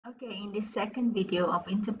Okay, in this second video of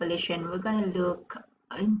interpolation, we're going to look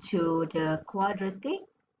into the quadratic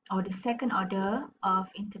or the second order of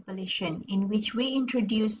interpolation, in which we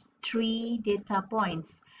introduce three data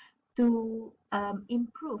points to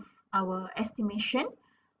improve our estimation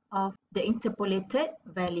of the interpolated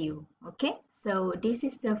value. Okay, so this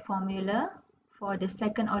is the formula for the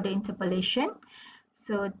second order interpolation.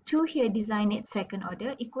 So 2 here designate second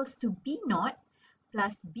order equals to B naught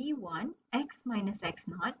plus B1 x minus x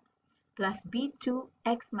naught plus B2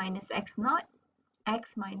 x minus x naught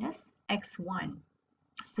x minus x1.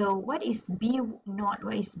 So what is B naught,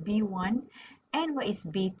 what is B1, and what is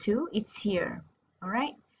B2? It's here.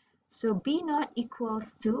 Alright, so B naught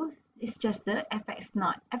equals to, is just the fx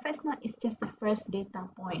naught. Fx naught is just the first data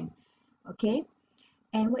point. Okay,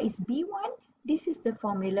 and what is B1? This is the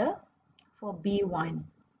formula for B1.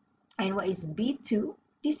 And what is B2?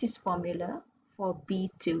 This is formula for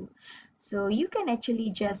B2. So you can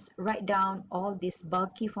actually just write down all this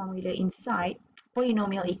bulky formula inside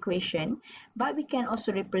polynomial equation, but we can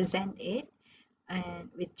also represent it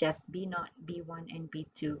and with just B naught, B1, and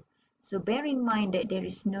B2. So bear in mind that there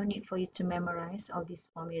is no need for you to memorize all these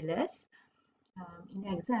formulas. In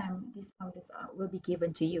the exam, these formulas will be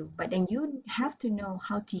given to you, but then you have to know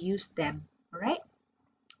how to use them. All right.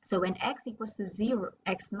 So when x equals to 0,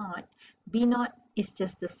 x naught, B naught is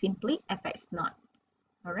just the simply fx naught.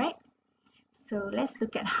 Alright, so let's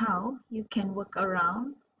look at how you can work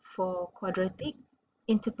around for quadratic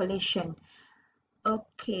interpolation.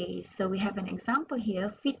 Okay, so we have an example here.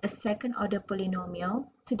 Fit a second order polynomial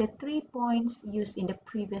to the 3 points used in the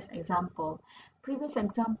previous example. Previous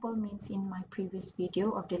example means in my previous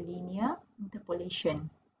video of the linear interpolation.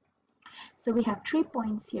 So we have 3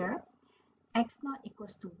 points here. X naught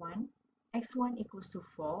equals to 1, x1 equals to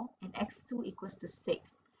 4, and x2 equals to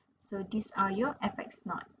 6. So these are your fx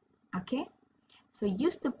naught. Okay, so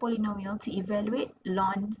use the polynomial to evaluate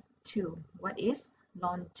ln 2. What is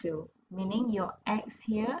ln 2? Meaning your x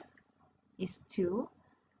here is 2.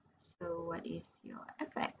 So what is your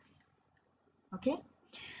fx? Okay,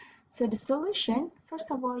 so the solution,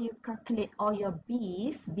 first of all, you calculate all your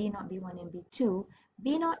b's, b naught, b1, and b2.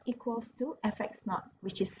 B naught equals to fx naught,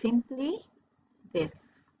 which is simply this.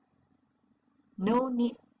 No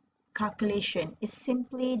need calculation. It's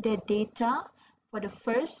simply the data for the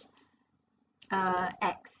first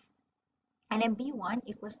x. And then b1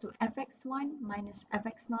 equals to fx1 minus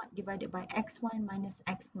fx naught divided by x1 minus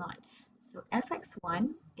x naught. So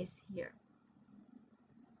fx1 is here.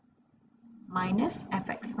 Minus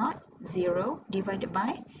fx naught, 0, divided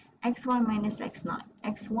by x1 minus x naught.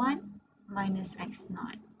 x1 minus x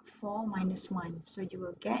naught. 4 minus 1. So you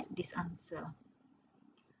will get this answer.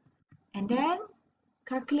 And then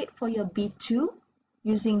calculate for your B2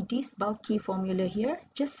 using this bulky formula here.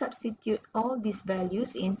 Just substitute all these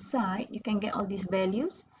values inside. You can get all these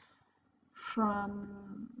values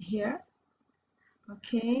from here.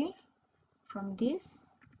 Okay, from this.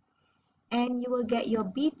 And you will get your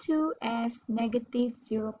B2 as negative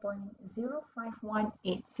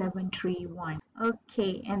 0.05187131.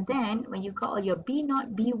 Okay, and then when you got all your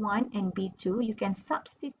B0, B1, and B2, you can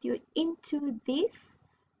substitute into this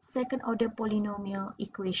second order polynomial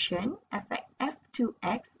equation.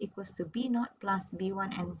 F2x equals to B0 plus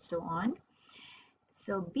B1 and so on.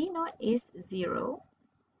 So B0 is 0.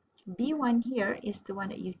 B1 here is the one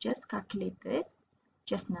that you just calculated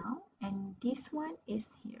just now. And this one is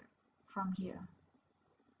here, from here.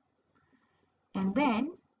 And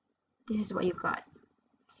then this is what you got.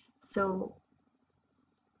 So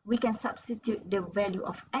we can substitute the value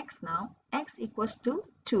of x now. X equals to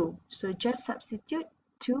 2. So just substitute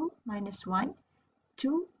 2 minus 1,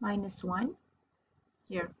 2 minus 1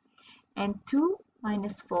 here, and 2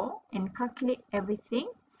 minus 4, and calculate everything.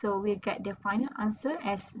 So we get the final answer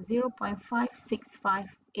as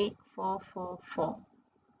 0.5658444.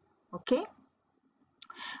 Okay,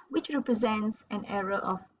 which represents an error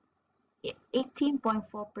of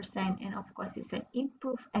 18.4%, and of course it's an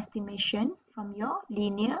improved estimation from your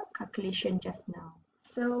linear calculation just now.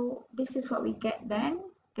 So this is what we get then.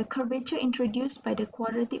 The curvature introduced by the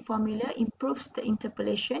quadratic formula improves the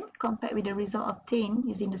interpolation compared with the result obtained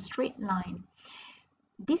using the straight line.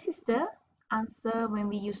 This is the answer when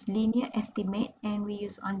we use linear estimate and we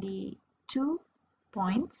use only 2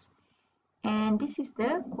 points. And this is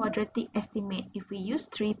the quadratic estimate if we use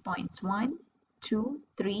 3 points, 1, 2,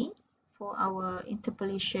 3 for our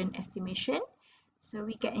interpolation estimation. So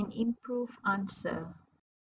we get an improved answer.